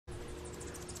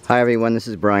Hi everyone, this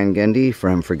is Brian Gundy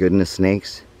from For Goodness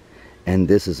Snakes, and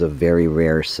this is a very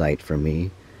rare sight for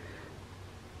me.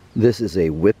 This is a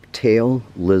WhipTail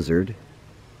Lizard,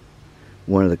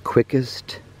 one of the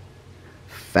quickest,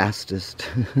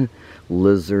 fastest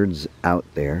lizards out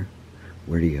there.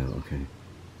 Where'd he go? Okay.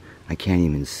 I can't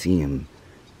even see him.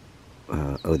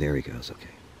 Oh, there he goes.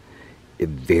 Okay. A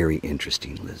very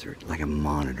interesting lizard, like a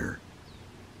monitor.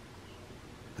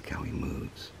 Look how he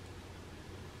moves.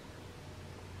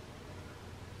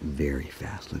 Very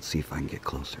fast. Let's see if I can get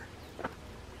closer.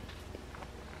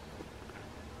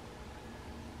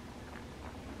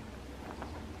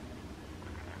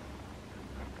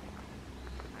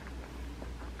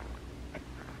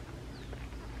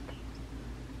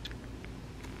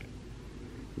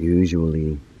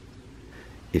 Usually,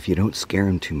 if you don't scare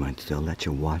them too much, they'll let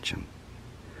you watch them.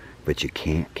 But you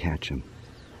can't catch them.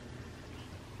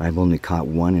 I've only caught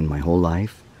one in my whole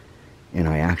life, and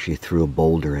I actually threw a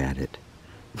boulder at it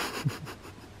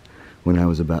when I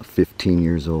was about 15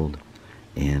 years old,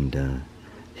 and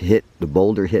the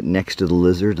boulder hit next to the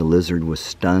lizard. The lizard was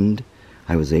stunned.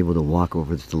 I was able to walk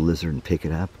over to the lizard and pick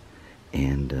it up,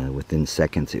 and within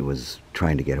seconds it was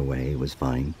trying to get away. It was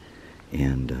fine,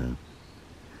 and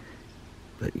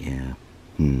but yeah,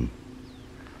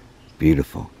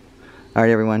 beautiful. All right,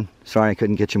 everyone. Sorry I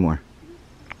couldn't get you more.